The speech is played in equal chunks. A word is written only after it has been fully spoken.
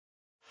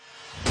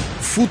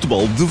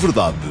Futebol de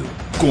Verdade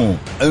com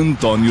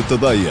António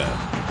Tadeia.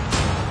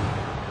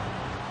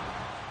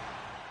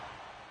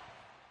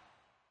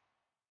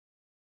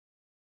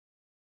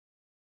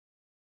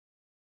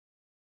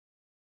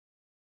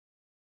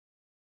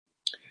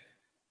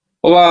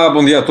 Olá,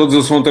 bom dia a todos,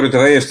 eu sou o António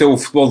Tadeia, este é o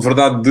Futebol de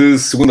Verdade de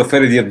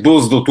segunda-feira, dia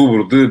 12 de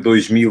outubro de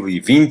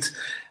 2020,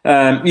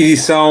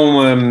 edição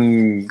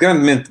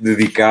grandemente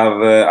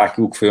dedicada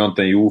àquilo que foi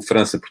ontem o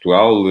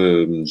França-Portugal,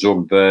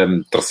 jogo da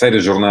terceira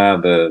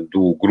jornada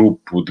do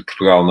grupo de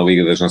Portugal na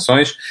Liga das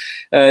Nações,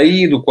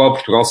 e do qual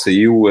Portugal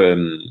saiu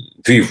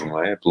vivo,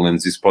 não é? Pelo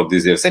menos isso pode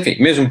dizer-se.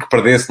 Enfim, mesmo que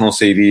perdesse não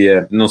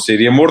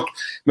sairia morto,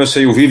 mas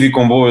saiu vivo e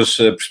com boas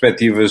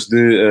perspectivas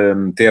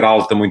de ter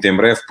alta muito em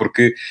breve,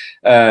 porque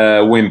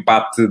o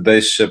empate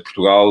deixa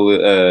Portugal,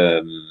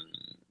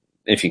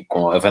 enfim,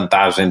 com a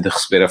vantagem de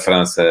receber a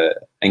França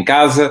em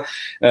casa.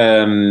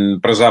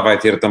 Para já vai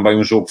ter também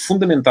um jogo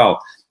fundamental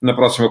na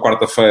próxima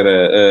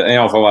quarta-feira em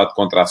Alvalade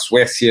contra a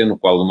Suécia, no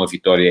qual uma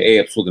vitória é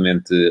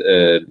absolutamente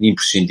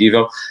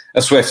imprescindível.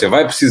 A Suécia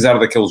vai precisar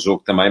daquele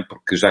jogo também,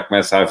 porque já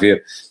começa a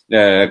haver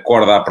a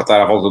corda a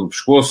apertar à volta do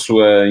pescoço,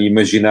 a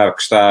imaginar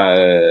que está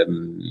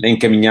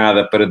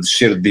encaminhada para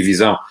descer de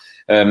divisão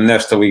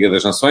nesta Liga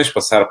das Nações,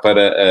 passar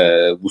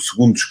para o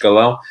segundo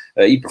escalão,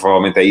 e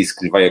provavelmente é isso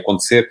que lhe vai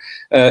acontecer,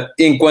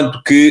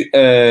 enquanto que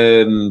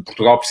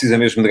Portugal precisa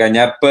mesmo de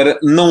ganhar para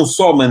não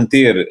só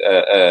manter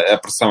a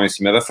pressão em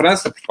cima da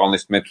França. Portugal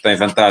neste momento tem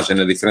vantagem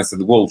na diferença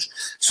de golos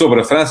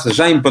sobre a França,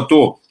 já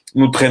empatou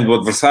no terreno do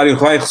adversário,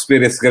 vai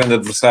receber esse grande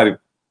adversário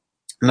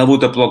na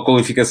luta pela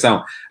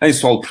qualificação em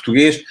solo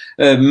português,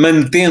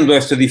 mantendo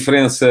esta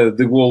diferença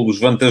de golos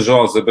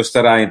vantajosa,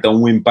 bastará então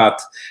um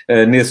empate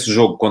nesse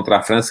jogo contra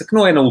a França, que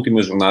não é na última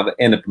jornada,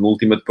 é na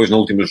penúltima. Depois, na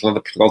última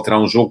jornada, Portugal terá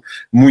um jogo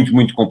muito,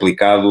 muito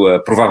complicado,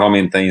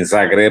 provavelmente em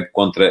Zagreb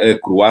contra a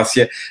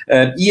Croácia.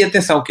 E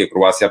atenção que a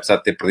Croácia, apesar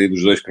de ter perdido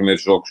os dois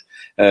primeiros jogos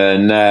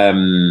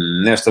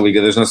nesta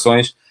Liga das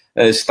Nações,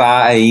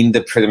 está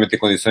ainda perfeitamente em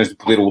condições de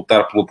poder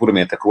lutar pelo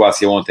apuramento. A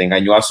Croácia ontem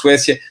ganhou à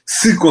Suécia.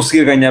 Se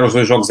conseguir ganhar os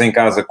dois jogos em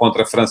casa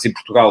contra a França e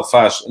Portugal,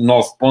 faz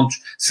 9 pontos.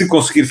 Se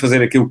conseguir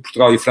fazer aquilo que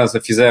Portugal e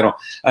França fizeram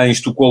em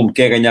Estocolmo,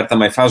 que é ganhar,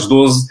 também faz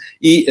 12.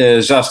 E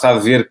já está a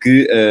ver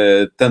que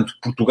tanto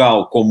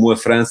Portugal como a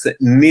França,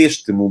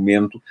 neste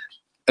momento,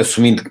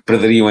 assumindo que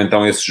perderiam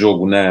então esse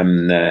jogo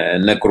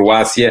na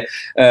Croácia,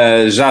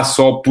 já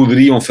só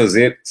poderiam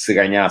fazer, se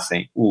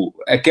ganhassem,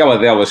 aquela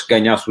delas que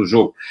ganhasse o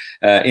jogo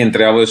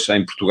entre elas,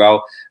 em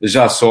Portugal,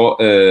 já só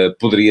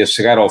poderia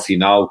chegar ao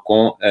final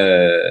com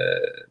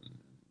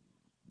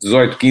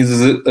 18,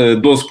 15,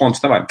 12 pontos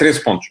também.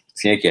 13 pontos,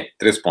 sim é que é,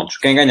 13 pontos.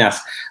 Quem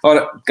ganhasse.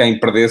 Ora, quem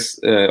perdesse,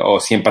 ou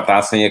se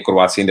empatassem, a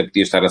Croácia ainda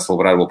podia estar a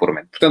celebrar o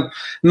apuramento. Portanto,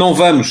 não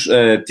vamos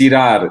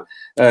tirar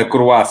a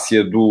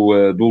Croácia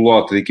do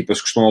lote de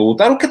equipas que estão a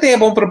lutar, o que até é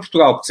bom para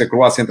Portugal, porque se a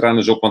Croácia entrar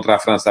no jogo contra a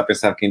França a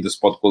pensar que ainda se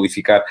pode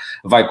qualificar,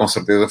 vai com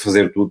certeza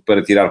fazer tudo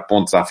para tirar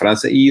pontos à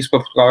França, e isso para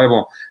Portugal é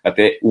bom.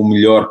 Até o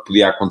melhor que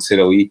podia acontecer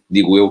ali,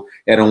 digo eu,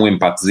 era um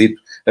empatezito,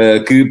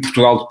 que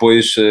Portugal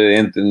depois,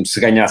 se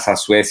ganhasse à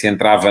Suécia,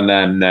 entrava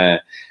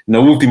na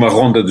última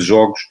ronda de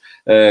jogos,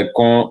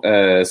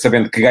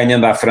 sabendo que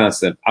ganhando à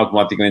França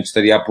automaticamente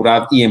estaria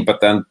apurado, e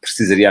empatando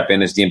precisaria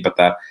apenas de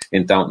empatar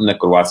então na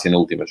Croácia na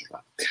última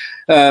jornada.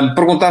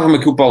 Perguntava-me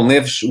aqui o Paulo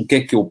Neves o que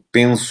é que eu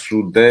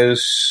penso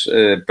das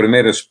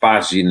primeiras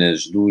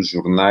páginas dos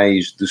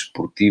jornais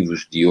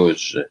desportivos de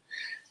hoje.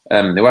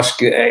 Eu acho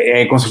que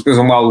é com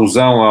certeza uma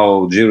alusão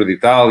ao Giro de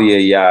Itália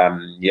e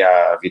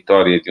à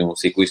vitória de um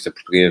ciclista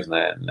português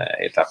na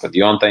etapa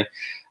de ontem.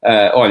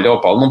 Olha,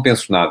 Paulo, não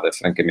penso nada,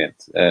 francamente.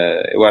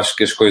 Eu acho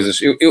que as coisas...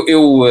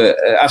 Eu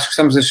acho que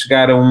estamos a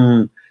chegar a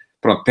um...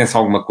 Pronto, penso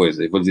alguma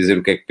coisa, e vou-lhe dizer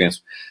o que é que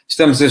penso.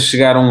 Estamos a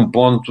chegar a um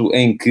ponto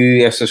em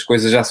que estas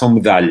coisas já são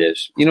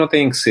medalhas, e não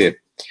têm que ser.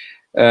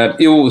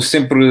 Eu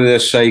sempre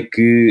achei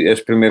que as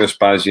primeiras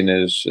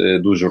páginas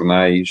dos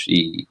jornais,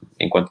 e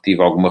enquanto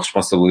tive alguma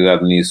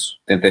responsabilidade nisso,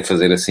 tentei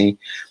fazer assim,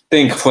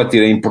 têm que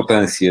refletir a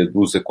importância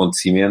dos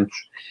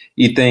acontecimentos,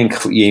 e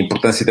a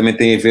importância também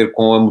tem a ver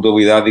com a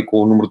modalidade e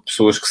com o número de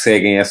pessoas que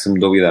seguem essa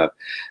modalidade.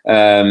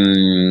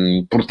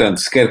 Portanto,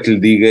 se quer que lhe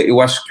diga, eu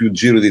acho que o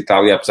Giro de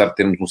Itália, apesar de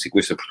termos um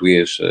ciclista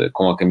português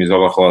com a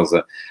camisola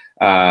rosa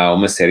há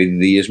uma série de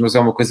dias, mas é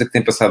uma coisa que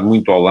tem passado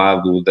muito ao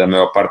lado da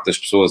maior parte das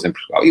pessoas em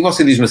Portugal. E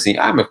você diz-me assim,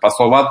 mas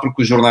passo ao lado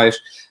porque os jornais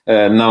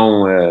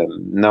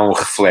não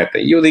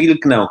refletem. E eu digo-lhe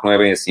que não é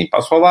bem assim.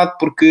 Passo ao lado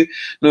porque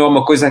não é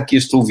uma coisa a que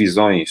as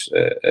televisões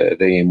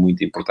deem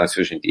muita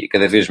importância hoje em dia.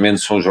 Cada vez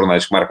menos são os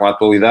jornais que marcam a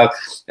atualidade,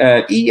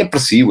 e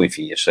aprecio,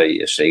 enfim,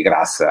 achei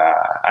graça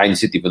à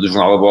iniciativa do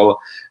Jornal A Bola,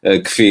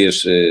 que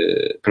fez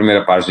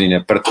primeira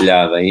página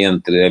partilhada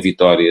entre a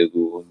vitória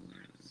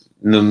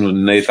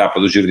na etapa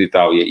do Giro de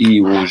Itália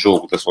e o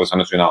jogo da Seleção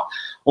Nacional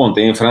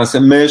ontem em França,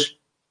 mas,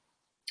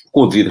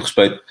 com o devido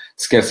respeito,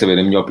 se quer saber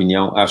a minha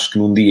opinião, acho que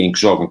num dia em que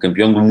jogam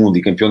campeão do mundo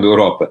e campeão da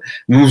Europa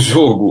num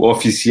jogo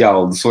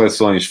oficial de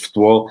seleções de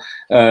futebol,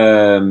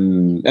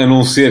 a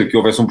não ser que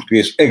houvesse um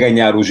português a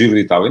ganhar o Giro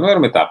de Itália, não era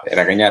uma etapa,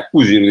 era a ganhar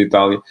o Giro de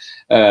Itália,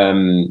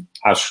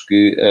 acho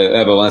que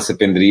a balança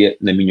penderia,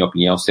 na minha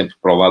opinião, sempre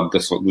para o lado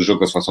do jogo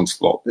da seleção de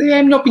futebol. É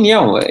a minha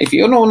opinião. Enfim,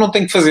 eu não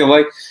tenho que fazer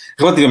lei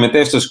relativamente a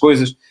estas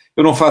coisas.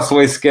 Eu não faço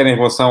lei sequer em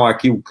relação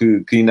àquilo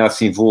que ainda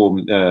assim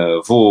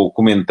vou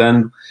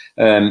comentando.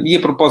 E a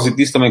propósito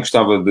disso, também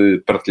gostava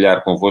de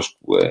partilhar convosco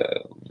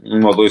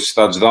um ou dois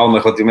estados de alma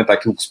relativamente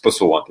àquilo que se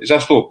passou ontem. Já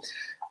estou,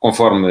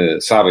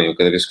 conforme sabem, eu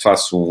cada vez que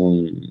faço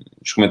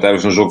os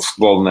comentários no jogo de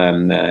futebol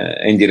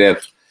em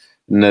direto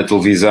na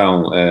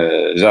televisão,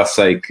 já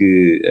sei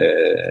que,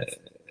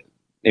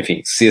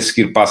 enfim, se a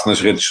seguir passo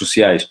nas redes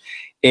sociais,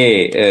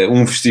 é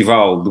um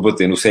festival de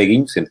bater no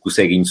ceguinho, sendo que o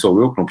ceguinho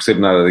sou eu, que não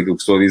percebo nada daquilo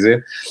que estou a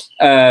dizer,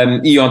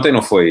 e ontem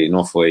não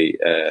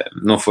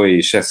foi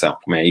exceção,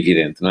 como é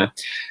evidente, não é?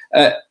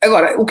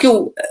 Agora, o que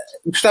eu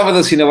gostava de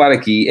assinalar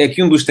aqui é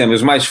que um dos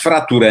temas mais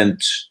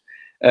fraturantes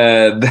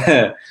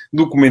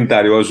do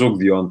comentário ao jogo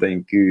de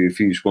ontem, que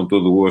fiz com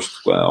todo o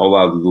gosto ao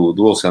lado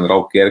do Alexandre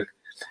Albuquerque,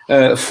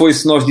 foi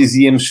se nós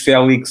dizíamos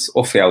Félix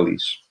ou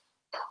Félix.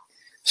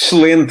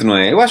 Excelente, não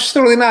é? Eu acho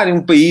extraordinário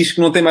um país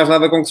que não tem mais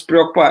nada com que se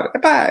preocupar.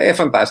 Epá, é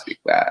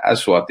fantástico.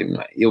 Acho ótimo,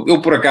 não é?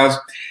 Eu, por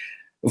acaso,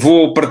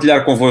 vou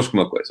partilhar convosco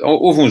uma coisa.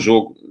 Houve um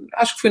jogo,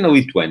 acho que foi na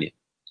Lituânia,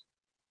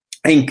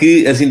 em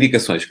que as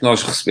indicações que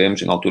nós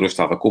recebemos, na altura eu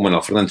estava com o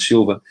Manuel Fernandes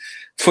Silva,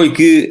 foi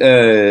que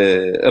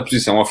a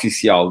posição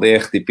oficial da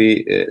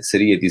RTP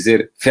seria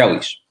dizer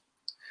Félix.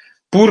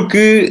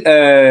 Porque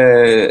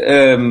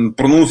a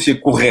pronúncia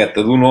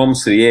correta do nome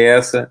seria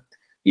essa.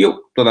 E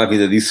eu toda a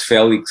vida disse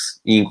Félix,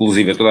 e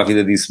inclusive toda a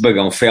vida disse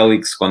Bagão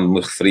Félix, quando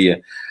me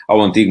referia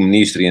ao antigo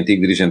ministro e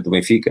antigo dirigente do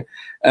Benfica.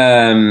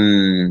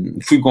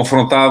 Fui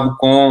confrontado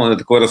com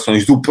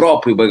declarações do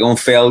próprio Bagão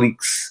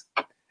Félix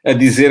a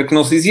dizer que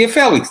não se dizia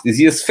Félix,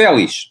 dizia-se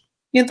Félix.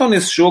 E então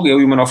nesse jogo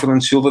eu e o Manuel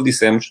Fernandes Silva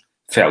dissemos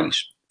Félix.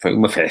 Foi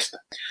uma festa.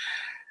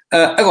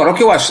 Agora, o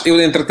que eu acho,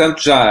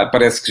 entretanto,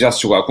 parece que já se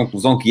chegou à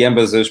conclusão que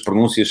ambas as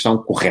pronúncias são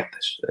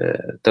corretas.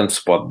 Tanto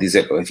se pode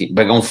dizer, enfim,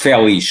 Bagão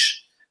Félix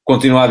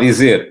continua a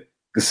dizer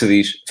que se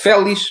diz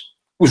Félix,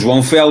 o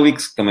João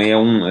Félix, que também é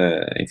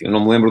enfim, eu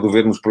não me lembro de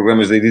ver nos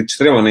programas da Edith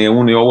Estrela, nem a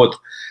um nem ao outro,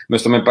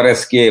 mas também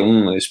parece que é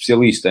um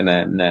especialista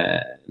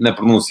na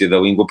pronúncia da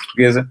língua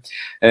portuguesa,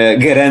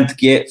 garante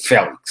que é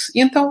Félix.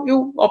 E então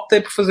eu optei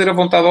por fazer a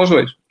vontade aos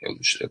dois.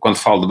 Quando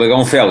falo de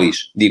Bagão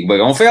Félix, digo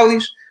Bagão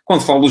Félix.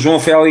 Quando falo do João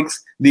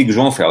Félix, digo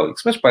João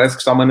Félix. Mas parece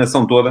que está uma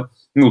nação toda,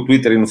 no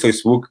Twitter e no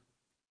Facebook,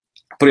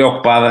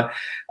 preocupada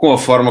com a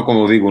forma como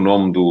eu digo o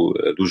nome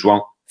do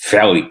João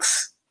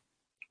Félix.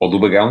 Ou do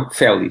Bagão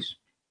Félix.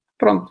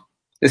 Pronto.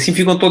 Assim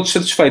ficam todos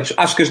satisfeitos.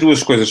 Acho que as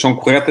duas coisas são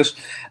corretas,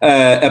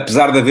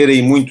 apesar de haver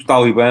aí muito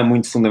talibã,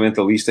 muito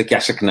fundamentalista, que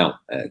acha que não.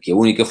 Que a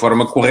única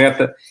forma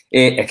correta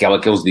é aquela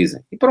que eles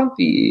dizem. E pronto,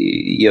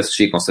 e esses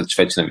ficam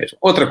satisfeitos na mesma.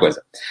 Outra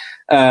coisa.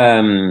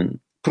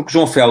 Porque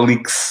João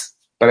Félix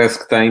parece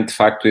que tem, de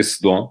facto,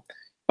 esse dom.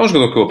 É um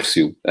jogador que eu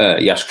aprecio,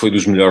 e acho que foi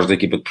dos melhores da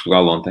equipa de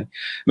Portugal ontem,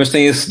 mas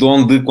tem esse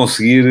dom de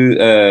conseguir...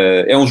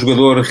 é um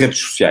jogador de redes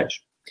sociais.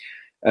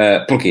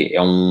 Porquê?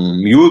 É um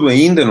miúdo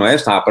ainda, não é?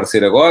 Está a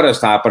aparecer agora,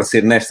 está a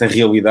aparecer nesta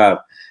realidade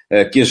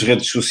que as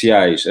redes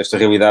sociais, esta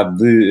realidade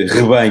de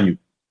rebanho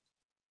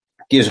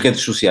que as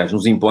redes sociais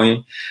nos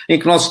impõem, em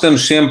que nós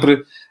estamos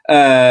sempre...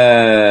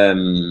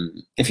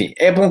 enfim,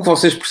 é bom que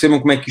vocês percebam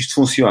como é que isto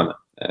funciona.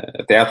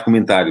 Até há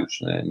documentários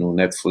no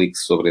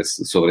Netflix sobre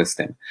esse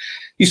tema.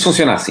 Isto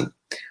funciona assim.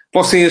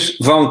 Vocês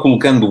vão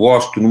colocando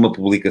gosto numa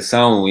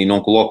publicação e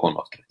não colocam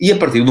noutra. E a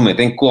partir do momento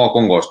em que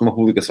colocam gosto numa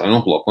publicação e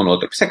não colocam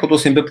noutra, por isso é que eu estou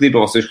sempre a pedir para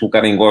vocês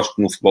colocarem gosto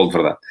no futebol de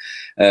verdade.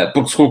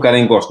 Porque se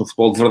colocarem gosto no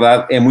futebol de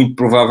verdade, é muito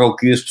provável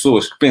que as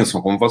pessoas que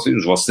pensam como vocês,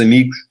 os vossos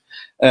amigos,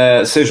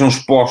 sejam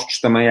expostos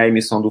também à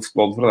emissão do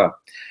futebol de verdade.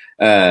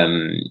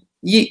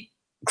 E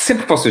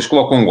sempre que vocês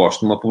colocam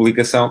gosto numa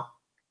publicação,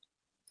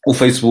 o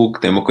Facebook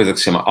tem uma coisa que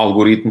se chama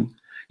algoritmo,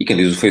 e quem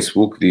diz o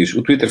Facebook diz,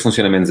 o Twitter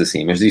funciona menos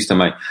assim, mas diz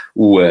também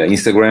o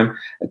Instagram,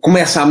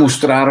 começa a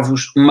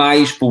mostrar-vos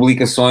mais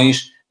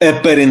publicações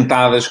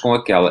aparentadas com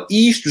aquela.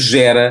 E isto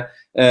gera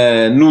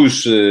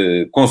nos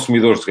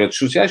consumidores de redes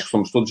sociais, que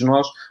somos todos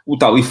nós, o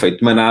tal efeito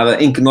de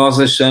manada em que nós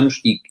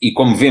achamos, e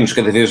como vemos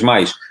cada vez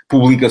mais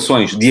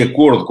publicações de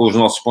acordo com os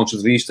nossos pontos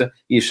de vista,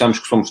 e achamos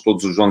que somos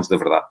todos os donos da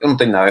verdade. Eu não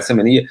tenho nada dessa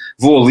mania,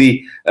 vou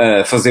ali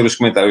fazer os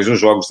comentários dos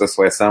jogos da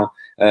seleção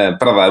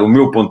para dar o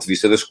meu ponto de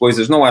vista das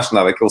coisas, não acho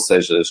nada que ele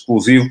seja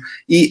exclusivo,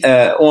 e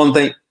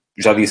ontem,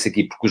 já disse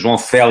aqui, porque o João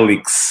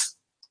Félix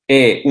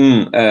é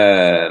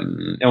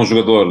um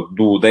jogador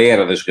da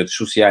era das redes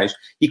sociais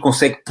e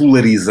consegue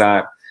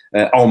polarizar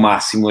ao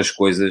máximo as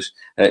coisas.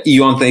 E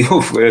ontem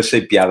eu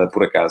achei piada,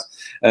 por acaso,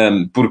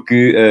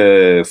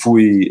 porque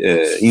fui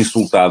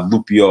insultado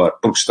do pior,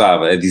 porque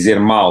estava a dizer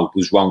mal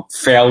do João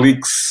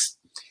Félix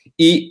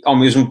e, ao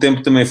mesmo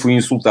tempo, também fui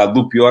insultado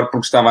do pior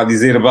porque estava a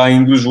dizer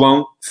bem do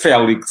João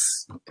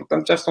Félix.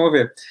 Portanto, já estão a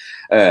ver.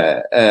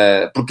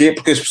 Porquê?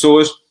 Porque as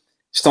pessoas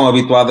estão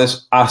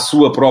habituadas à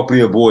sua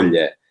própria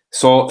bolha.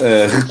 Só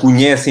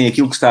reconhecem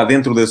aquilo que está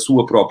dentro da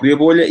sua própria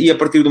bolha e a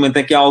partir do momento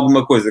em que há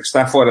alguma coisa que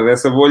está fora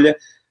dessa bolha,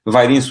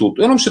 vai de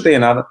insulto. Eu não me chateio a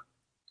nada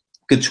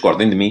que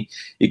discordem de mim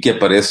e que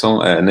apareçam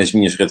nas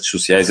minhas redes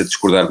sociais a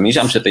discordar de mim.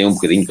 Já me chatei um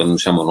bocadinho quando me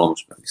chamam nomes.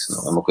 Isso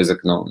não é uma coisa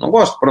que não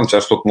gosto. Pronto, já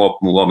estou como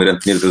o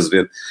Almirante Pinheiro de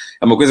Azevedo.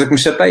 É uma coisa que me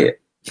chateia.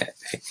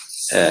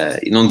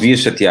 E não devia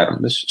chatear-me,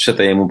 mas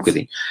chateia-me um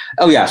bocadinho.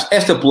 Aliás,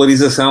 esta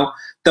polarização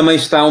também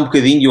está um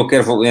bocadinho, e eu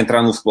quero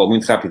entrar no futebol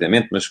muito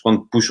rapidamente, mas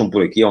quando puxam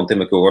por aqui é um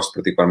tema que eu gosto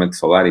particularmente de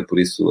falar e por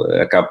isso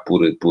acabo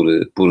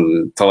por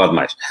falar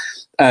demais.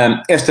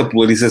 Esta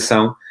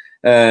polarização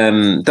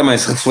também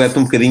se reflete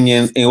um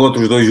bocadinho em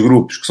outros dois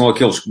grupos, que são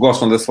aqueles que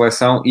gostam da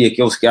seleção e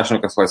aqueles que acham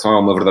que a seleção é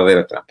uma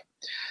verdadeira trampa.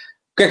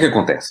 O que é que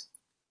acontece?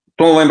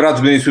 Estão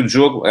lembrados do início do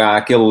jogo? Há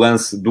aquele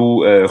lance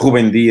do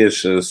Rúben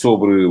Dias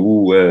sobre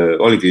o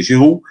Olivier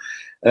Giroud.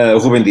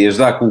 Rúben Dias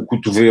dá com o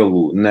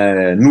cotovelo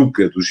na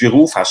nuca do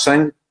Giroud, faz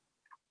sangue.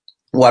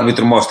 O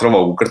árbitro mostra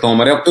logo o cartão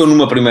amarelo. Eu,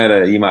 numa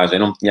primeira imagem,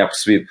 não me tinha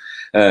percebido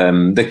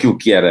daquilo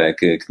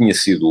que tinha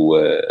sido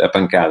a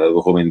pancada do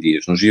Rúben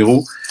Dias no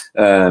Giroud.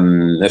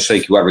 Achei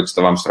que o árbitro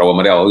estava a mostrar o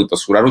amarelo ali para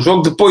segurar o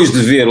jogo. Depois de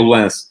ver o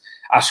lance,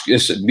 acho que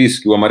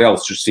disse que o amarelo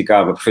se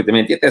justificava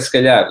perfeitamente e até se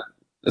calhar,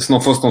 se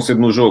não fosse tão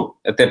cedo no jogo,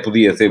 até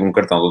podia ter um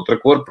cartão de outra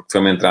cor, porque foi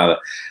uma entrada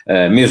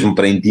mesmo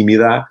para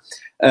intimidar.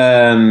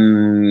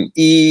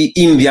 E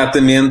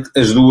imediatamente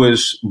as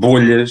duas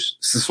bolhas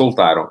se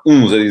soltaram.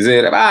 Uns a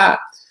dizer,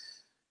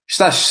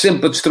 estás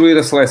sempre a destruir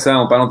a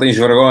seleção, não tens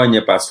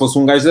vergonha, se fosse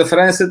um gajo da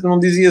França tu não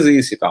dizias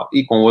isso e tal.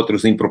 E com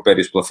outros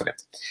impropérios pela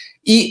frente.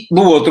 E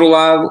do outro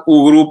lado,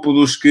 o grupo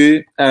dos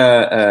que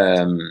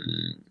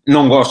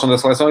não gostam da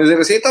seleção a dizer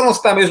assim, então não se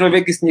está mesmo a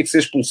ver que isso tinha que ser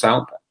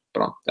expulsão?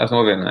 Pronto, já estão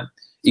a ver, não é?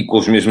 E com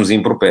os mesmos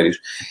impropérios.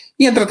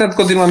 E entretanto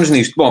continuamos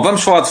nisto. Bom,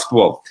 vamos falar de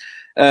futebol.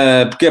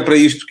 Porque é para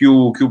isto que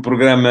o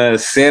programa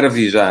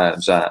serve e já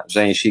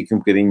enchi aqui um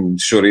bocadinho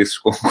de chouriço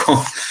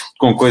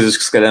com coisas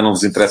que se calhar não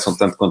vos interessam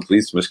tanto quanto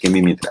isso, mas que a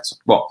mim me interessam.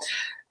 Bom,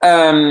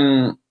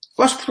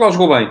 eu acho que Portugal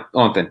jogou bem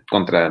ontem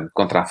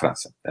contra a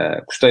França.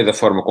 Gostei da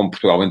forma como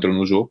Portugal entrou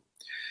no jogo.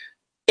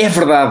 É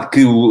verdade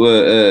que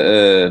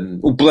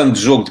o plano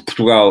de jogo de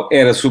Portugal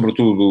era,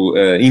 sobretudo,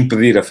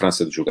 impedir a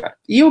França de jogar.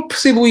 E eu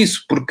percebo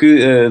isso,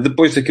 porque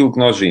depois daquilo que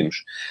nós vimos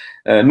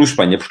no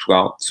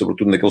Espanha-Portugal,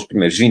 sobretudo naqueles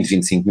primeiros 20,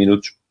 25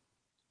 minutos,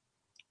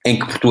 em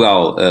que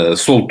Portugal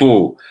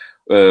soltou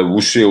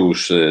os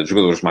seus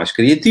jogadores mais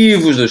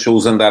criativos,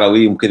 deixou-os andar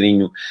ali um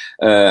bocadinho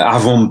à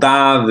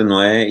vontade,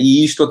 não é?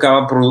 E isto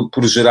acaba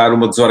por gerar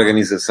uma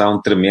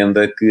desorganização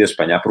tremenda que a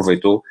Espanha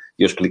aproveitou,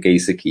 e eu expliquei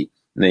isso aqui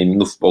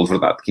no Futebol de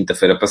Verdade,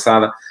 quinta-feira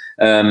passada,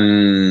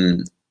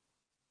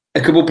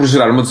 acabou por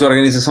gerar uma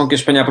desorganização que a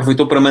Espanha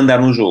aproveitou para mandar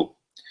no jogo.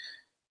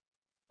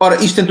 Ora,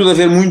 isto tem tudo a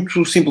ver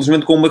muito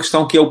simplesmente com uma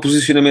questão que é o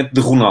posicionamento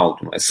de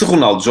Ronaldo. Não é? Se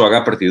Ronaldo joga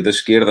a partir da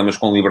esquerda, mas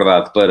com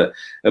liberdade para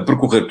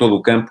percorrer todo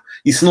o campo,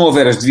 e se não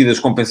houver as devidas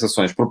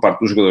compensações por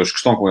parte dos jogadores que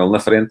estão com ele na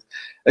frente,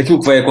 aquilo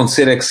que vai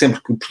acontecer é que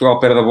sempre que Portugal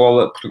perde a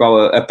bola,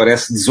 Portugal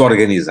aparece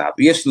desorganizado.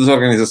 E esta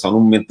desorganização, no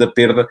momento da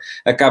perda,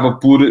 acaba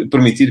por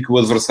permitir que o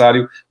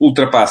adversário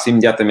ultrapasse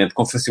imediatamente,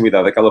 com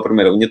facilidade, aquela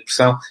primeira linha de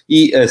pressão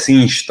e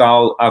assim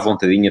instale à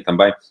vontadinha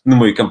também no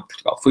meio-campo de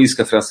Portugal. Foi isso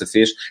que a França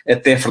fez,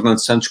 até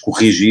Fernando Santos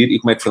corrigir. E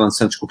como é que Fernando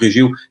Santos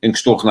corrigiu?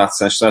 Encostou o Renato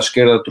Sanches à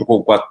esquerda, trocou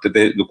o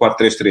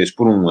 4-3-3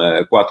 por um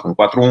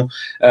 4-1-4-1,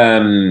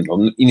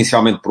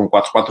 inicialmente por um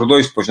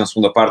 4-4-2, depois na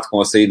segunda parte com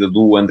a saída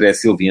do André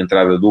Silva e a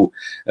entrada do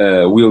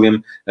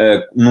William,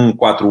 num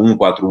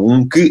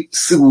 4-1-4-1, que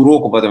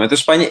segurou completamente a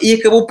Espanha e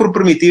acabou por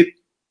permitir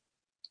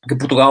que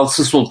Portugal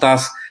se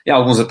soltasse em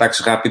alguns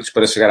ataques rápidos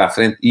para chegar à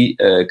frente e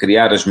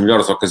criar as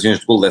melhores ocasiões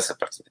de golo dessa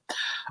partida.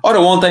 Ora,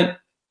 ontem,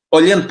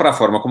 olhando para a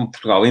forma como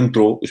Portugal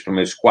entrou, os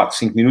primeiros 4,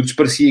 5 minutos,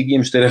 parecia que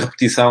íamos ter a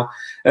repetição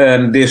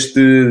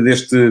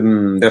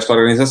desta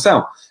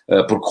organização.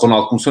 Porque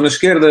Ronaldo começou na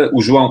esquerda,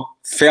 o João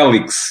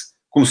Félix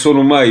começou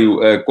no meio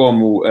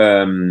como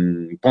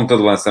ponta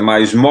de lança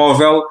mais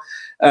móvel.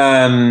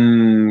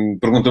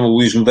 Pergunta-me o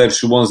Luís Medeiros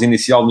se o 11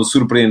 inicial me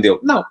surpreendeu.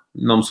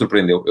 Não me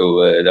surpreendeu. Eu,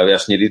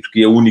 aliás, tinha dito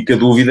que a única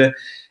dúvida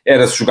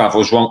era se jogava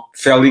o João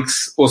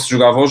Félix ou se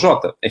jogava o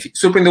Jota. Enfim,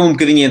 surpreendeu um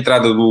bocadinho a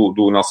entrada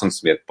do Nelson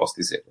Semedo, posso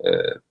dizer,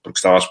 porque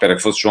estava à espera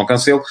que fosse o João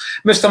Cancelo,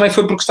 mas também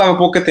foi porque estava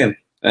pouco atento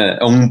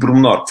a um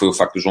pormenor, que foi o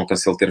facto do João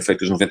Cancelo ter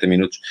feito os 90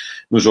 minutos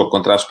no jogo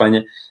contra a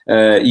Espanha,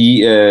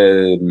 e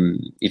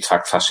de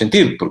facto faz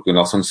sentido, porque o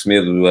Nelson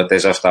Semedo até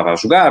já estava a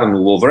jogar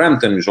no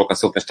Wolverhampton, e o João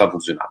Cancelo tem estado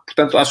lesionado.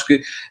 Portanto, acho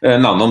que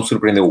não me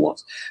surpreendeu o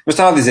 11. Mas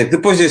estava a dizer que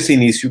depois desse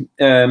início,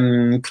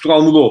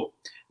 Portugal mudou.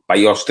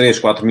 E aos 3,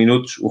 4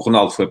 minutos, o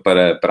Ronaldo foi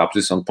para a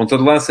posição de ponta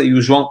de lança e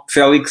o João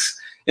Félix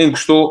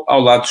encostou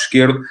ao lado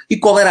esquerdo. E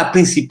qual era a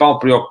principal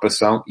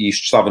preocupação? E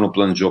isto estava no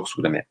plano de jogo,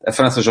 seguramente. A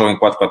França joga em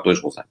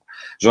 4-4-2 losango.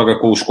 Joga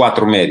com os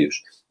 4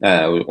 médios.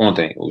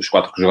 Os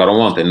 4 que jogaram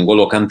ontem,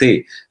 N'Golo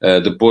Kanté,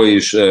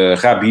 depois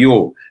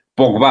Rabiot,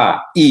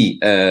 Pogba e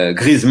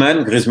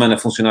Griezmann a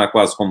funcionar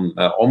quase como,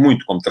 ou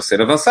muito como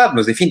terceiro avançado,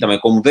 mas enfim, também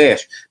como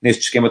 10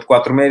 neste esquema de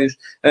 4 médios,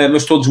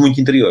 mas todos muito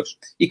interiores.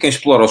 E quem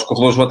explora os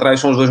corredores laterais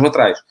são os dois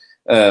laterais.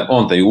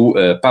 Ontem o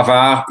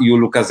Pavard e o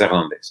Lucas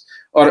Hernandez.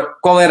 Ora,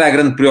 qual era a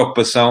grande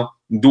preocupação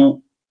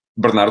do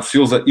Bernardo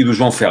Silva e do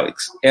João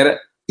Félix? Era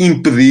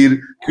impedir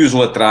que os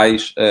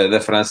laterais da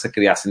França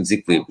criassem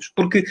desequilíbrios.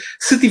 Porque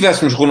se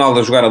tivéssemos Ronaldo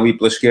a jogar ali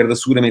pela esquerda,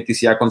 seguramente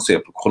isso ia acontecer.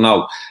 Porque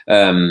Ronaldo,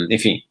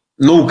 enfim,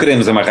 não o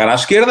queremos amarrar à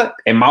esquerda.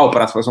 É mau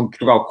para a seleção de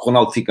Portugal que o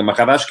Ronaldo fique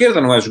amarrado à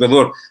esquerda. Não é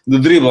jogador de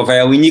drible, vai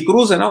à linha e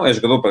cruza. Não, é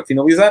jogador para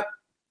finalizar.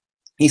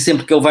 E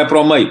sempre que ele vai para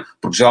o meio,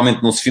 porque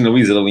geralmente não se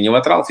finaliza da linha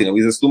lateral,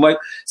 finaliza-se do meio,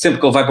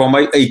 sempre que ele vai para o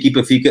meio, a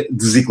equipa fica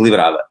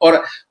desequilibrada.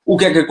 Ora, o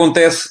que é que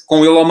acontece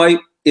com ele ao meio?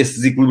 Esse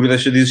desequilíbrio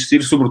deixa de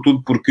existir,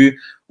 sobretudo porque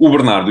o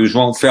Bernardo e o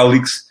João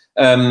Félix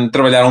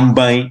trabalharam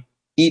bem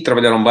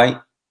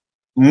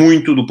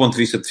muito do ponto de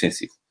vista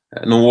defensivo.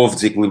 Não houve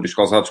desequilíbrios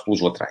causados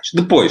pelos laterais.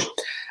 Depois,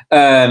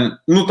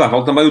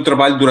 notável também o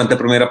trabalho durante a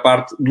primeira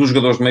parte dos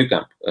jogadores de meio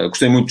campo.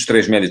 Gostei muito dos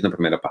 3 médios na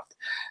primeira parte.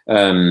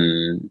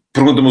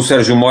 Pergunta-me o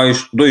Sérgio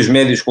Mois, 2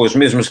 médios com as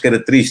mesmas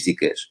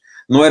características.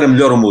 Não era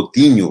melhor o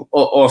Moutinho?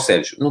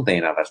 Sérgio, não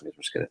têm nada as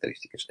mesmas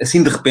características.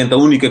 Assim, de repente, a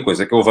única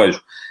coisa que eu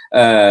vejo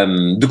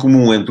de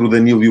comum entre o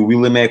Danilo e o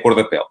William é a cor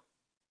da pele.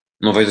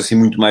 Não vejo assim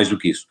muito mais do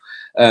que isso.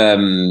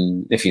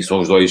 Enfim, são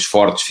os dois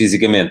fortes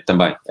fisicamente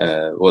também,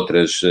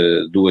 outras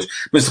duas,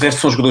 mas de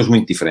resto são jogadores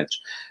muito diferentes.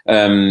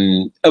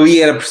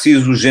 Ali era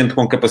preciso gente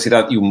com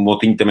capacidade, e o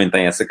Moutinho também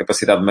tem essa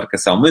capacidade de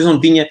marcação, mas não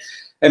tinha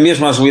a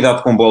mesma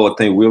agilidade com bola que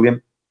tem o William,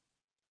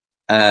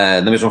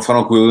 da mesma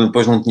forma que o William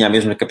depois não tinha a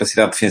mesma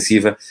capacidade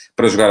defensiva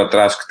para jogar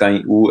atrás que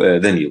tem o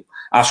Danilo.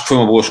 Acho que foi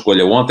uma boa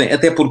escolha ontem,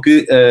 até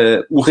porque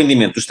o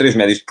rendimento dos 3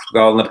 médios de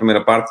Portugal na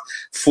primeira parte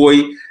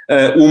foi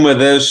uma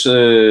das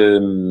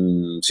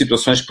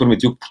situações que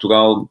permitiu que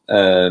Portugal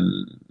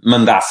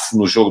mandasse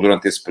no jogo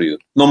durante esse período.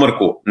 Não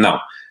marcou, não.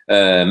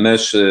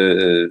 Mas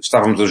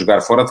estávamos a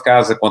jogar fora de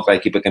casa contra a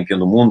equipa campeã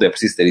do mundo, é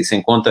preciso ter isso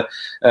em conta,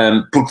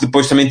 porque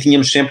depois também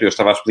tínhamos sempre, eu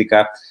estava a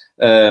explicar,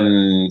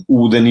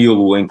 o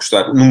Danilo a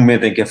encostar, no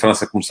momento em que a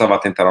França começava a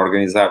tentar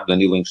organizar, o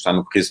Danilo a encostar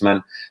no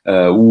Griezmann,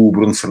 o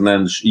Bruno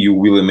Fernandes e o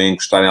William a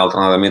encostarem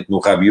alternadamente no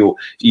Rabiot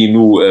e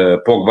no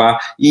Pogba,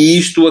 e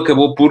isto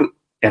acabou por,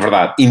 é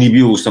verdade,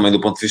 inibiu-los também do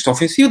ponto de vista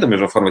ofensivo, da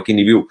mesma forma que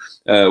inibiu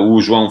o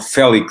João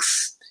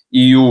Félix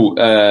e o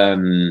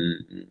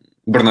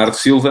Bernardo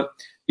Silva.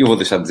 Eu vou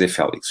deixar de dizer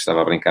Félix,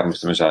 estava a brincar, mas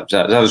também já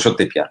deixou de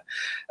ter piada.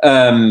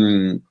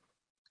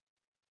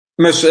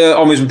 Mas,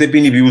 ao mesmo tempo,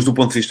 inibiu-os do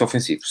ponto de vista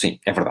ofensivo. Sim,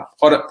 é verdade.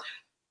 Ora,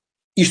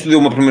 isto deu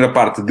uma primeira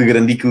parte de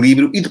grande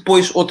equilíbrio e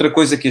depois outra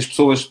coisa que as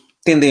pessoas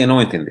tendem a não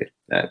entender.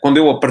 Quando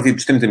eu, a partir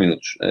dos 30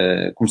 minutos,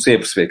 comecei a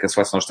perceber que a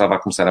seleção estava a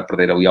começar a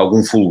perder ali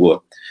algum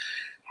fulgor,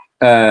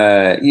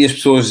 e as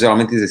pessoas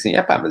geralmente dizem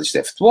assim, mas isto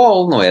é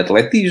futebol, não é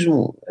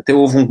atletismo. Até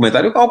houve um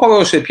comentário ao qual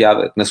eu achei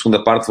piada, que na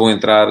segunda parte vão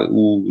entrar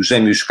o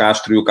Gêmeos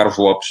Castro e o Carlos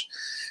Lopes,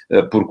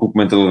 porque o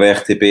comentador da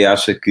RTP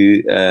acha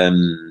que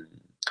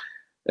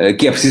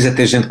é preciso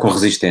ter gente com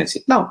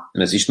resistência. Não,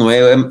 mas isto não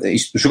é...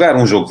 jogar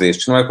um jogo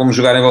destes não é como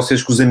jogarem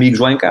vocês com os amigos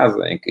lá em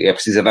casa, em que é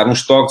preciso dar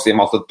uns toques e a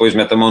malta depois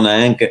mete a mão na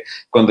anca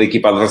quando a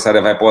equipa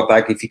adversária vai para o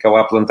ataque e fica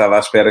lá plantada à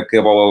espera que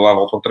a bola lá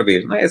volte outra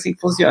vez. Não é assim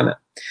que funciona.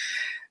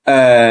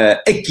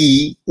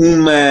 Aqui,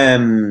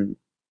 um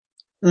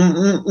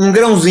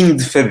grãozinho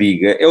de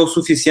fadiga é o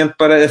suficiente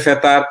para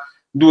afetar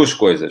duas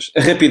coisas. A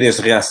rapidez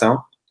de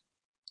reação,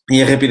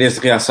 e a rapidez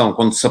de reação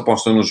quando se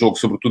aposta no jogo,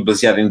 sobretudo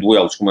baseado em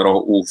duelos, como era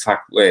o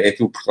facto, é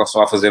aquilo que Portugal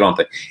estava a fazer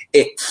ontem,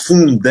 é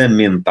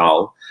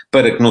fundamental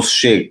para que não se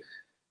chegue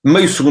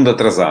meio segundo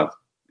atrasado.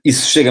 E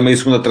se chega meio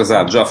segundo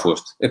atrasado, já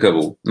foste,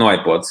 acabou, não há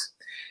hipótese.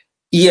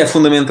 E é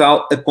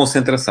fundamental a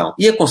concentração.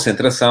 E a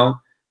concentração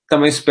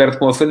também se perde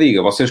com a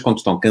fadiga. Vocês, quando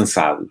estão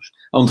cansados,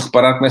 hão de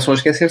reparar que começam a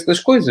esquecer-se das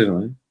coisas,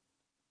 não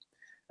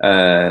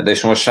é?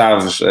 Deixam as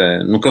chaves...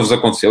 nunca vos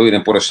aconteceu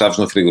irem pôr as chaves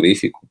no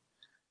frigorífico?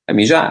 A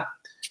mim já.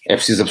 É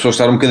preciso a pessoa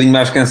estar um bocadinho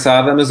mais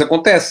cansada, mas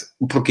acontece.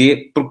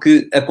 Porquê?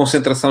 Porque a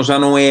concentração já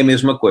não é a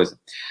mesma coisa.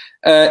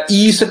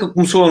 E isso é que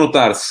começou a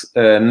notar-se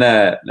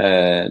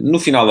no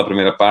final da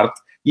primeira parte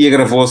e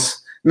agravou-se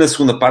na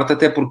segunda parte,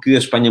 até porque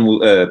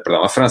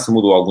a França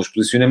mudou alguns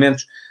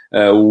posicionamentos.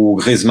 O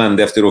Griezmann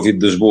deve ter ouvido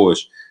das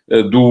boas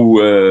do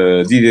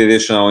Didier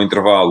Deschamps ao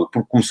intervalo,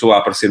 porque começou a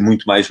aparecer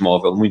muito mais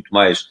móvel, muito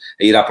mais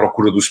a ir à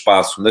procura do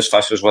espaço, nas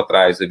faixas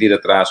laterais, a vir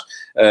atrás,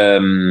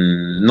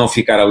 não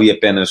ficar ali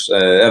apenas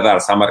a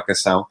dar-se à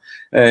marcação,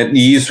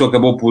 e isso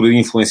acabou por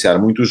influenciar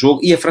muito o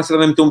jogo, e a França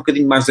também meteu um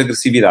bocadinho mais de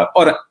agressividade.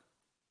 Ora,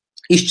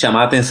 isto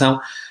chama a atenção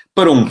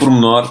para um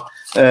pormenor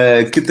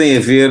que tem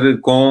a ver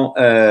com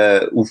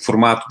o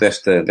formato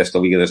desta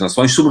Liga das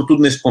Nações,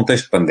 sobretudo neste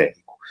contexto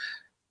pandémico.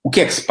 O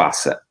que é que se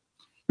passa?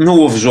 Não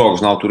houve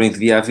jogos na altura em que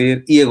devia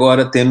haver e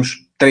agora temos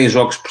 3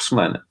 jogos por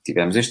semana.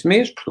 Tivemos este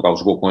mês, Portugal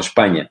jogou com a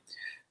Espanha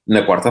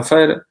na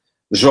quarta-feira,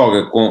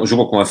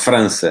 jogou com a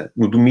França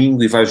no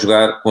domingo e vai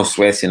jogar com a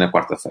Suécia na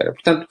quarta-feira.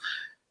 Portanto,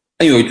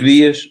 em 8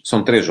 dias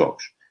são 3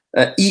 jogos.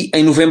 E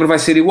em novembro vai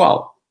ser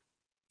igual.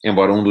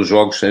 embora um dos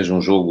jogos seja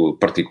um jogo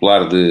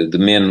particular de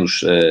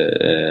menos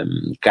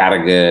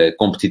carga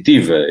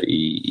competitiva,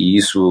 e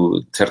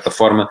isso, de certa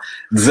forma,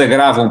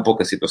 desagrava um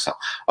pouco a situação.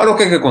 Ora, o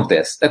que é que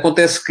acontece?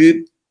 Acontece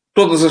que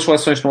todas as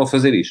seleções estão a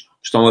fazer isto.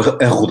 Estão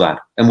a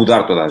rodar, a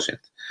mudar toda a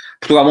gente.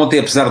 Portugal ontem,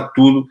 apesar de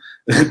tudo,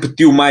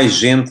 repetiu mais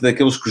gente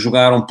daqueles que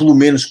jogaram pelo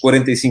menos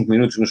 45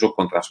 minutos no jogo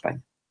contra a Espanha.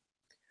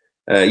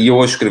 E eu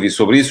hoje escrevi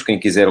sobre isso. Quem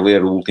quiser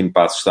ler o último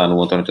passo está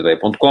no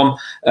antoniotadeia.com.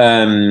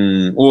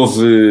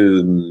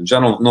 Houve,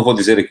 já não vou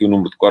dizer aqui o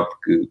número de cor,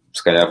 porque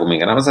se calhar vou me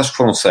enganar, mas acho que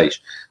foram 6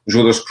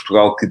 jogadores de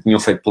Portugal que tinham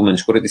feito pelo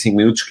menos 45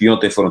 minutos, que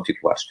ontem foram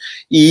titulares.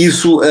 E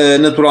isso,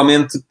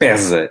 naturalmente,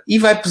 pesa. E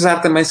vai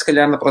pesar também, se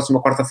calhar, na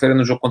próxima quarta-feira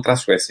no jogo contra a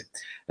Suécia.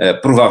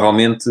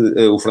 Provavelmente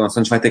o Fernando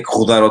Santos vai ter que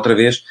rodar outra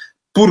vez,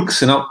 porque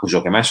senão o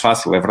jogo é mais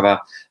fácil, é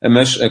verdade,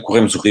 mas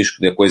corremos o risco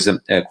de a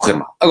coisa correr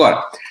mal.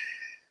 Agora,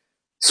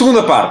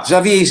 segunda parte, já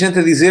vi aí gente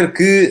a dizer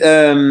que,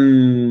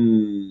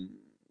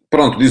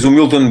 pronto, diz o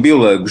Milton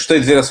Bila,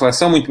 gostei de ver a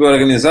seleção, muito bem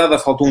organizada,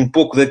 faltou um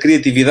pouco da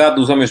criatividade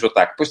dos homens do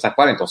ataque. Pois está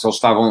claro, então se eles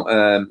estavam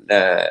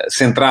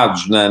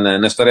centrados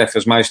nas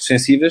tarefas mais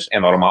defensivas, é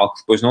normal que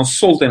depois não se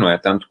soltem, não é?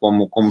 Tanto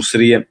como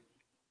seria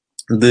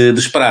de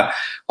esperar.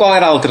 Qual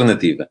era a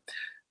alternativa?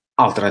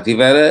 A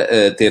alternativa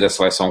era ter a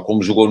seleção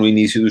como jogou no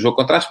início do jogo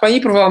contra a Espanha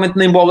e provavelmente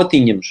nem bola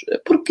tínhamos.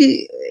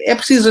 Porque é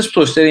preciso as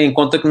pessoas terem em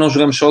conta que não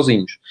jogamos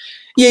sozinhos.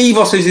 E aí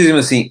vocês dizem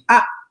assim,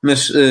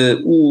 mas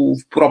o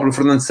próprio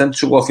Fernando Santos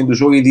chegou ao fim do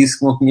jogo e disse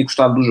que não tinha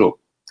gostado do jogo.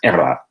 É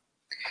verdade.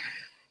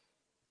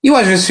 Eu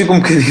às vezes fico um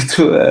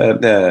bocadito,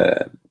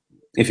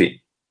 enfim,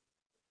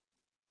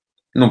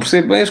 não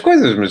percebo bem as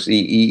coisas, mas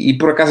e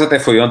por acaso até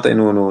foi ontem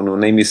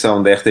na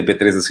emissão da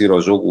RTP3 a seguir ao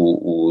jogo,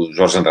 o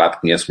Jorge Andrade,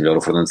 que conhece melhor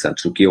o Fernando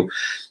Santos do que eu,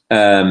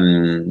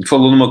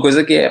 falou numa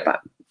coisa que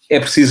é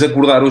preciso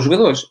acordar os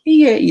jogadores.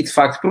 E de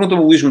facto,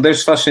 pergunta-me o Luís Medeiros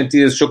se faz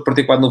sentido esse jogo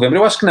partir 4 de novembro.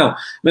 Eu acho que não,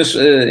 mas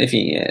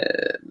enfim,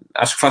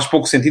 acho que faz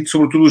pouco sentido,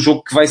 sobretudo o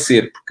jogo que vai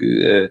ser,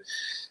 porque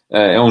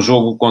é um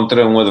jogo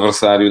contra um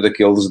adversário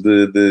daqueles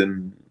de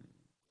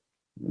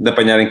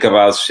apanharem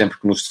cabazes sempre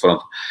que nos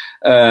defrontam.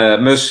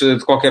 Mas,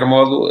 de qualquer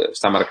modo,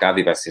 está marcado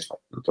e vai ser feito,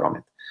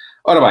 naturalmente.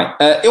 Ora bem,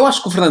 eu acho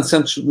que o Fernando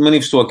Santos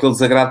manifestou aquele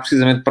desagrado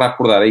precisamente para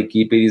acordar a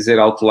equipa e dizer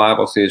alto lá,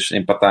 vocês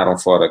empataram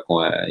fora com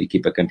a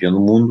equipa campeã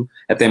do mundo,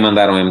 até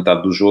mandaram em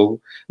metade do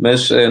jogo,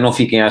 mas não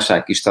fiquem a achar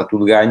que isto está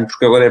tudo ganho,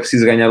 porque agora é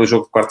preciso ganhar o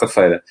jogo de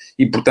quarta-feira.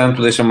 E,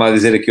 portanto, deixa-me lá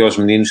dizer aqui aos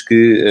meninos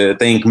que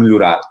têm que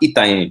melhorar. E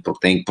têm, porque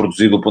têm que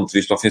produzir do ponto de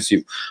vista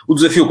ofensivo. O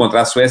desafio contra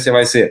a Suécia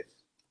vai ser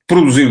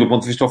produzir do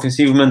ponto de vista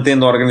ofensivo,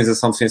 mantendo a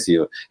organização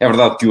defensiva. É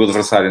verdade que o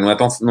adversário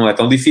não é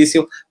tão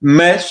difícil,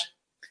 mas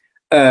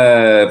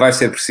vai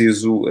ser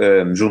preciso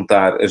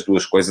juntar as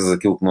duas coisas,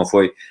 aquilo que não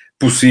foi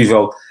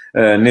possível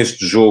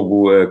neste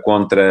jogo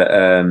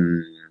contra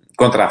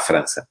a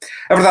França.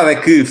 A verdade é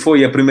que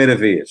foi a primeira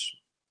vez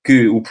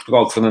que o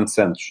Portugal de Fernando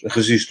Santos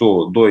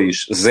registou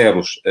 2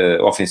 zeros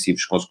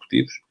ofensivos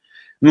consecutivos.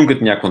 Nunca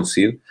tinha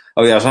acontecido.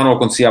 Aliás, já não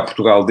acontecia a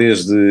Portugal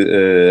desde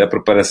a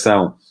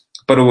preparação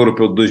para o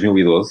Europeu de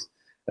 2012,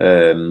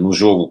 no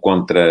jogo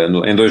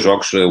em 2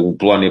 jogos, o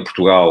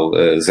Polónia-Portugal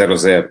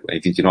 0-0 em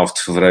 29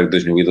 de fevereiro de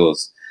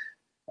 2012,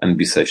 ano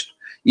bissexto,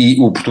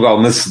 e o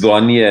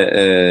Portugal-Macedónia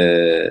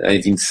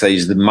em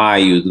 26 de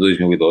maio de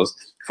 2012.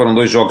 Foram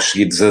 2 jogos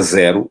seguidos a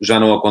 0, já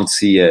não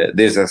acontecia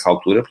desde essa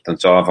altura,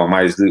 portanto já lá vão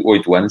mais de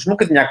 8 anos,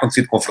 nunca tinha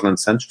acontecido com o Fernando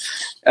Santos,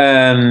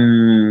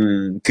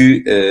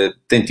 que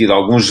tem tido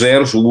alguns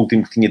zeros. O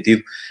último que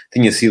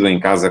tinha sido em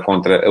casa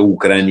contra a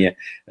Ucrânia,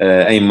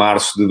 em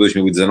março de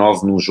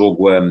 2019, num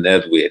jogo a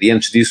doer. E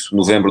antes disso,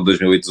 novembro de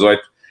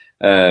 2018,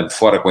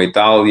 fora com a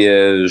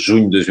Itália,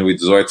 junho de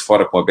 2018,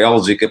 fora com a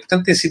Bélgica.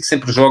 Portanto, tem sido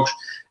sempre jogos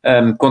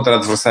contra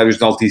adversários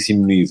de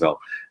altíssimo nível,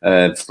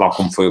 tal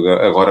como foi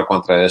agora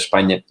contra a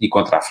Espanha e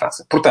contra a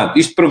França. Portanto,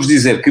 isto para vos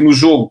dizer que no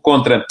jogo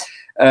contra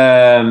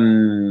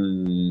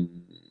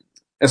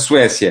a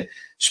Suécia,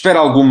 espera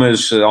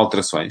algumas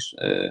alterações.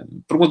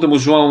 Pergunta-me o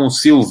João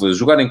Silva,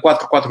 jogar em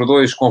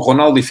 4-4-2 com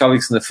Ronaldo e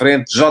Félix na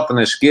frente, Jota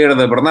na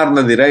esquerda, Bernardo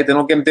na direita,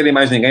 não quer meterem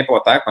mais ninguém para o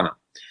ataque ou não?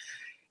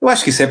 Eu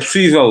acho que isso é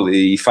possível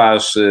e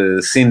faz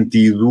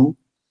sentido,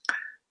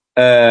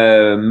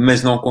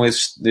 mas não com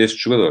estes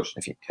jogadores.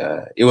 Enfim,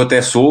 eu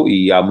até sou,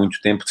 e há muito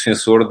tempo,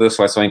 defensor da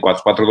seleção em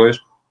 4-4-2,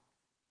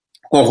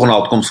 com o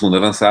Ronaldo como segundo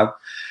avançado,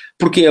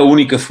 porque é a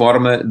única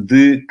forma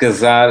de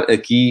casar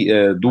aqui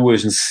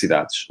duas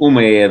necessidades.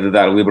 Uma é de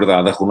dar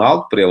liberdade a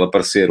Ronaldo, para ele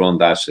aparecer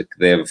onde acha que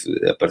deve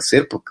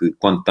aparecer, porque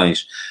quando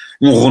tens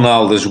um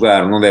Ronaldo a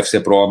jogar, não deve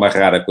ser para o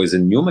amarrar a coisa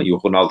nenhuma, e o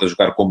Ronaldo a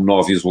jogar como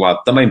 9 isolado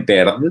também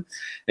perde,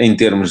 em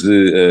termos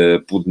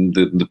de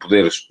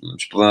poder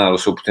explanar o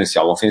seu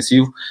potencial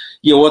ofensivo.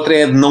 E a outra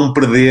é de não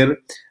perder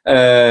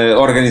a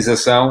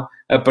organização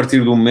a partir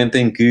do momento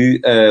em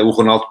que o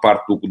Ronaldo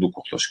parte do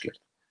corredor esquerdo.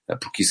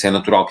 Porque isso é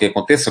natural que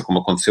aconteça, como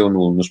aconteceu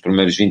nos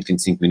primeiros 20,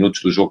 25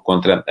 minutos do jogo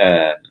contra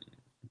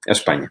a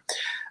Espanha.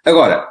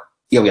 Agora,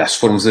 e aliás, se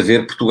formos a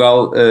ver,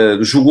 Portugal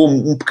jogou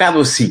um bocado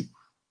assim.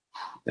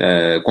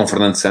 Com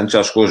Fernando Santos,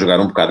 já chegou a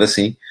jogar um bocado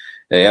assim.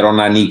 Era o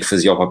Nani que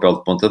fazia o papel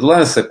de ponta de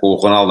lança, com o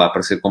Ronaldo a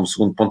aparecer como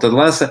segundo ponta de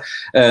lança.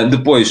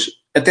 Depois,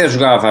 até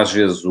jogava às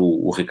vezes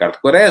o Ricardo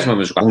Quaresma,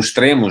 mas jogava um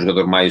extremo, um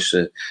jogador mais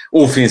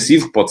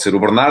ofensivo, que pode ser o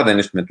Bernardo, é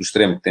neste momento o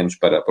extremo que temos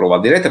para o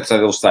lado direito, apesar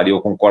de ele estar, e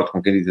eu concordo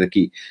com quem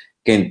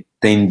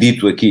tem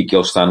dito aqui que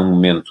ele está num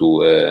momento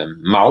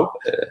mau,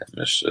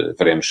 mas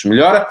veremos se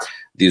melhora.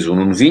 Diz o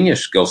Nuno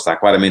Vinhas, que ele está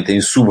claramente em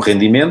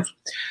sub-rendimento.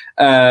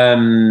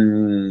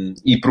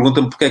 E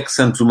pergunta-me porque é que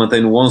Santos o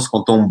mantém no 11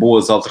 com tão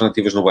boas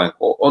alternativas no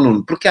banco.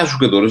 Nuno, porque há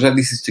jogadores, eu já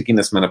disse isto aqui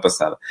na semana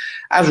passada,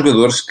 há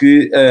jogadores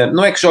que,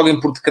 não é que joguem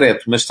por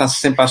decreto, mas está-se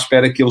sempre à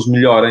espera que eles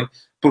melhorem,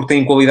 porque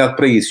têm qualidade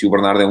para isso, e o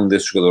Bernardo é um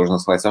desses jogadores na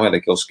seleção, é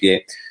daqueles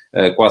que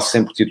é quase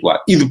sempre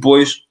titular. E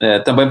depois,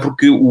 também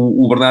porque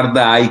o Bernardo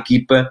dá à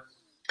equipa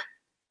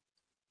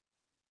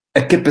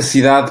a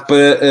capacidade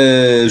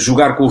para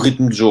jogar com o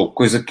ritmo de jogo,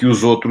 coisa que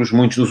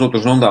muitos dos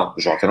outros não dão.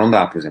 O Jota não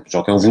dá, por exemplo. O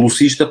Jota é um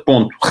velocista,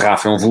 ponto.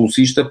 Rafa é um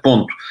velocista,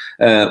 ponto.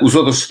 Os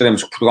outros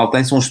extremos que Portugal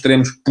tem são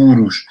extremos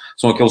puros.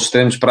 São aqueles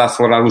extremos para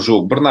acelerar o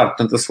jogo. Bernardo,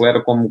 tanto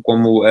acelera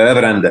como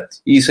abranda.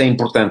 E isso é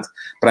importante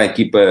para a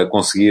equipa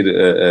conseguir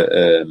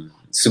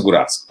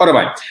segurar-se. Ora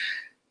bem,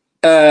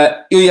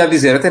 eu ia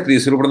dizer, até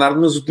podia ser o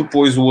Bernardo, mas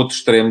depois o outro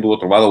extremo, do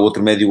outro lado, o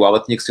outro médio-ala,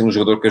 tinha que ser um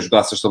jogador que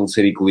ajudasse a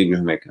estabelecer equilíbrios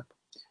no meio campo.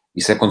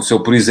 Isso aconteceu,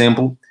 por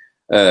exemplo,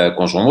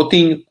 com João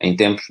Moutinho,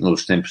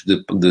 nos tempos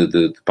de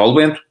Paulo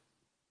Bento.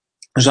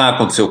 Já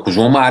aconteceu com o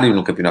João Mário,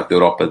 no Campeonato da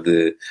Europa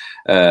de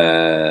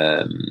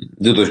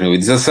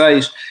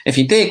 2016.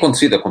 Enfim,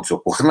 aconteceu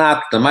com o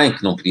Renato também,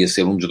 que não podia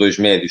ser um dos dois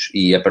médios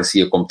e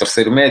aparecia como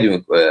terceiro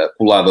médio,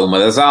 colado a uma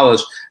das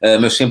alas,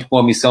 mas sempre com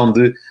a missão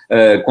de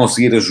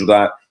conseguir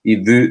ajudar e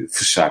de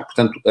fechar.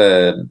 Portanto,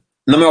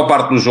 na maior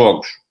parte dos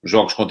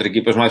jogos contra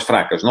equipas mais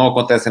fracas, não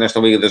acontecem nesta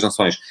Liga das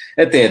Nações.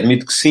 Até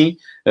admito que sim,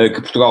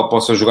 que Portugal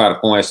possa jogar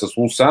com esta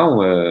solução,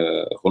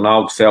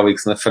 Ronaldo,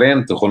 Félix na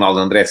frente, Ronaldo,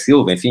 André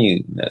Silva,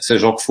 enfim,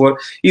 seja o que for,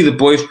 e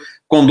depois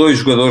com dois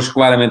jogadores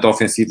claramente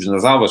ofensivos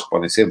nas alas, que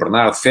podem ser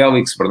Bernardo,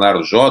 Félix,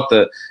 Bernardo,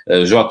 Jota,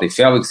 Jota e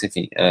Félix,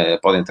 enfim,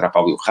 podem entrar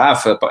para ali o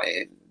Rafa,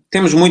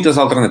 temos muitas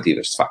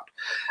alternativas, de facto.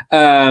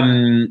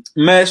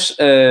 Mas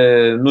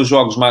nos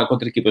jogos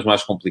contra equipas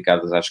mais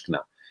complicadas, acho que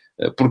não.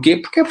 Porquê?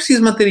 Porque é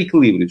preciso manter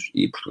equilíbrios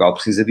e Portugal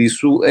precisa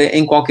disso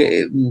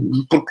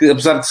porque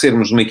apesar de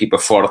sermos uma equipa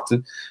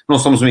forte, não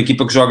somos uma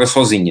equipa que joga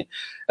sozinha.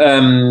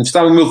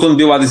 Estava o Milton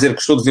Bill a dizer que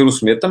gostou de ver o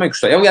Semedo, também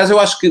gostei. Aliás, eu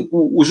acho que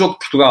o jogo de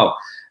Portugal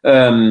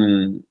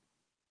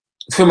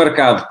foi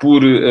marcado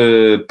por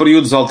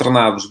períodos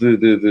alternados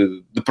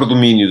de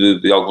predomínio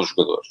de alguns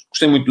jogadores.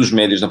 Gostei muito dos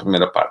médios na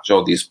primeira parte, já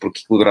o disse,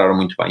 porque equilibraram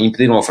muito bem.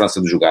 Impediram a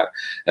França de jogar.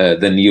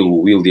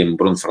 Danilo, William,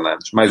 Bruno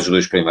Fernandes, mais os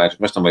dois primeiros,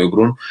 mas também o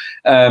Bruno.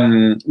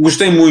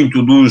 Gostei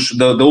muito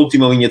da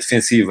última linha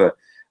defensiva,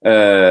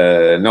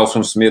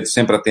 Nelson Semedo,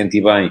 sempre atento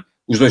e bem.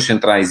 Os dois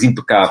centrais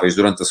impecáveis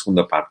durante a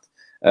segunda parte.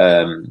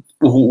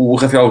 O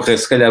Rafael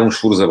Guerreiro, se calhar, uns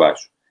furos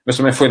abaixo. Mas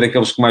também foi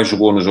daqueles que mais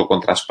jogou no jogo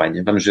contra a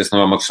Espanha. Vamos ver se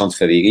não é uma questão de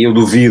fadiga. E eu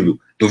duvido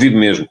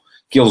mesmo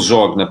que ele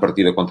jogue na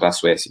partida contra a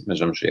Suécia. Mas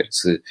vamos ver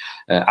se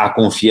há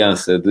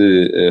confiança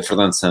de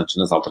Fernando Santos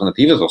nas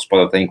alternativas, ou se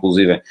pode até,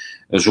 inclusive,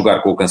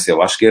 jogar com o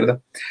Cancelo à esquerda.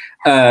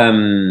 A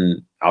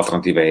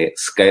alternativa é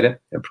Sequeira,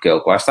 porque é ele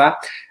que lá está.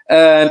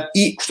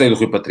 E gostei do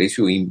Rui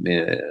Patrício,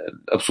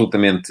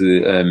 absolutamente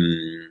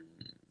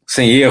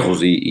sem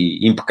erros e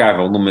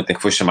impecável no momento em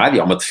que foi chamado, e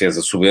há uma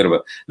defesa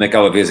soberba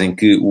naquela vez em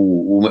que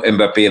o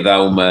Mbappé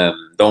dá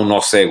um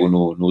nó cego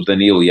no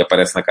Danilo e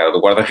aparece na cara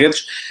do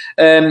guarda-redes,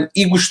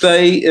 e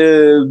gostei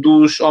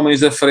dos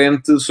homens da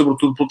frente,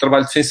 sobretudo pelo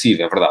trabalho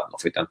defensivo, é verdade, não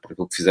foi tanto por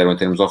aquilo que fizeram em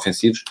termos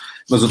ofensivos,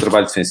 mas o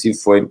trabalho defensivo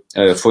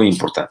foi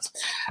importante.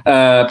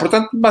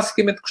 Portanto,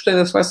 basicamente gostei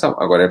da seleção.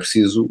 Agora é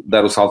preciso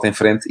dar o salto em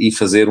frente e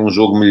fazer um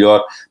jogo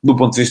melhor do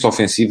ponto de vista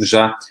ofensivo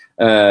já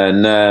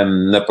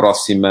na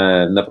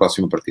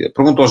próxima partida.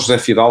 Perguntou ao José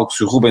Fidalgo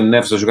se o Rúben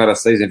Neves a jogar a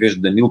 6 em vez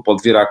de Danilo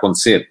pode vir a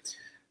acontecer.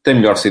 Tem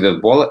melhor saída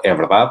de bola, é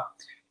verdade.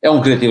 É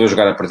um criativo a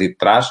jogar a partir de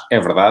trás, é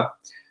verdade.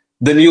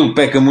 Danilo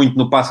peca muito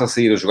no passo a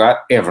sair a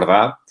jogar, é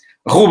verdade.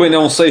 Rúben é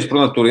um 6 por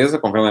natureza,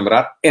 convém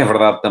lembrar, é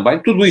verdade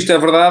também. Tudo isto é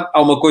verdade. Há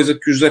uma coisa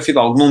que o José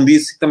Fidalgo não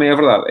disse e também é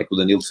verdade, é que o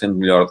Danilo defende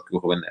melhor do que o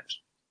Rúben Neves.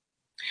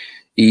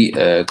 E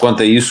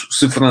quanto a isso,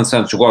 se Fernando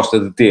Santos gosta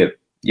de ter,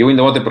 e eu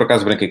ainda ontem por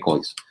acaso brinquei com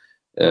isso,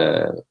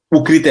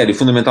 o critério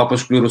fundamental para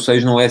escolher o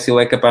 6 não é se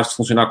ele é capaz de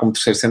funcionar como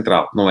terceiro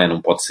central.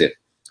 Não pode ser.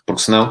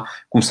 Porque senão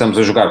começamos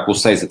a jogar com o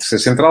 6 a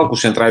terceiro central, com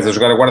os centrais a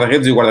jogar a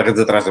guarda-redes e o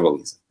guarda-redes atrás da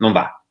baliza. Não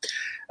dá.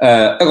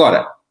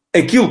 Agora,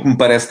 aquilo que me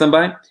parece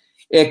também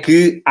é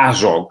que há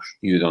jogos,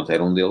 e o Dante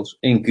era um deles,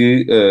 em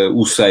que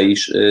o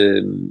 6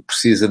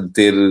 precisa de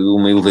ter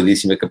uma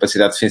elevadíssima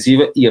capacidade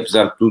defensiva e,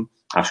 apesar de tudo,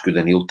 acho que o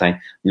Danilo tem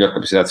melhor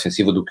capacidade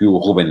defensiva do que o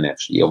Rúben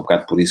Neves. E é um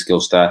bocado por isso que ele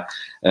está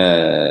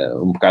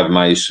um bocado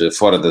mais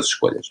fora das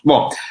escolhas.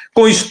 Bom,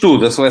 com isto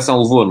tudo, a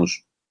seleção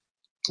levou-nos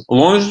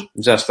longe.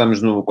 Já estamos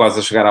quase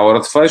a chegar à hora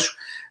de fecho.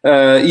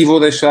 E vou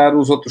deixar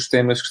os outros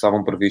temas que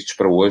estavam previstos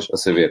para hoje, a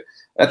saber,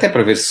 até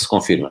para ver se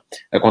confirma,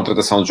 a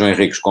contratação de João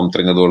Henriques como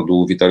treinador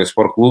do Vitória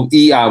Sport Clube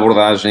e a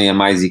abordagem a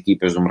mais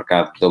equipas do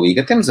mercado da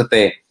Liga. Temos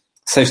até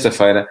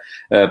sexta-feira,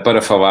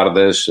 para falar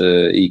das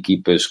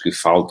equipas que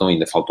faltam.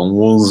 Ainda faltam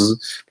 11,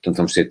 portanto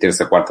vamos ter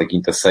terça, quarta,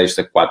 quinta,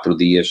 sexta, 4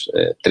 dias,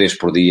 3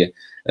 por dia.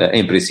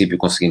 Em princípio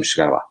conseguimos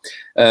chegar lá.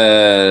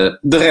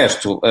 De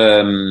resto,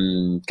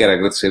 quero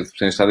agradecer por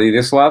terem estado aí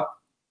desse lado.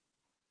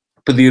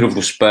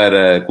 Pedir-vos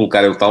para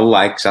colocarem o tal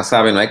like, já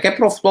sabem, não é? Que é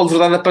para o Futebol de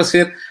Verdade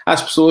aparecer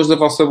às pessoas da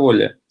vossa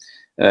bolha.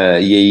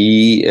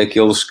 E aí,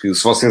 aqueles que,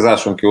 se vocês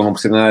acham que eu não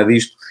percebo nada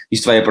disto,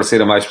 isto vai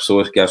aparecer a mais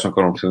pessoas que acham que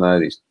eu não percebo nada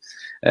disto.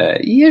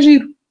 E é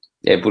giro.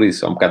 É por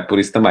isso, é um bocado por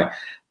isso também.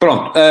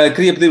 Pronto,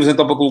 queria pedir-vos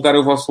então para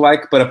colocarem o vosso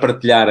like, para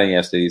partilharem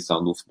esta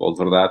edição do Futebol de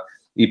Verdade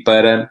e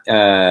para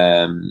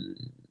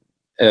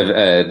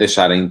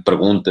deixarem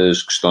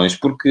perguntas, questões,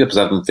 porque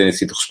apesar de não terem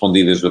sido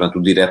respondidas durante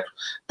o direto,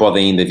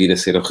 podem ainda vir a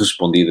ser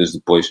respondidas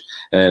depois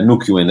no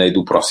Q&A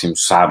do próximo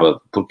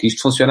sábado, porque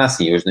isto funciona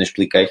assim. Hoje nem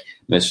expliquei,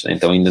 mas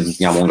então ainda me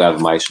tinha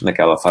alongado mais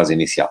naquela fase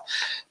inicial.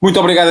 Muito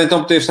obrigado então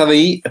por ter estado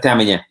aí. Até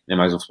amanhã. É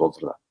mais um Futebol de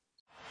Verdade.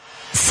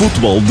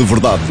 Futebol de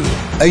Verdade,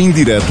 em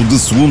direto de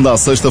segunda a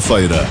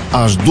sexta-feira,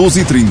 às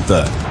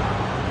 12h30.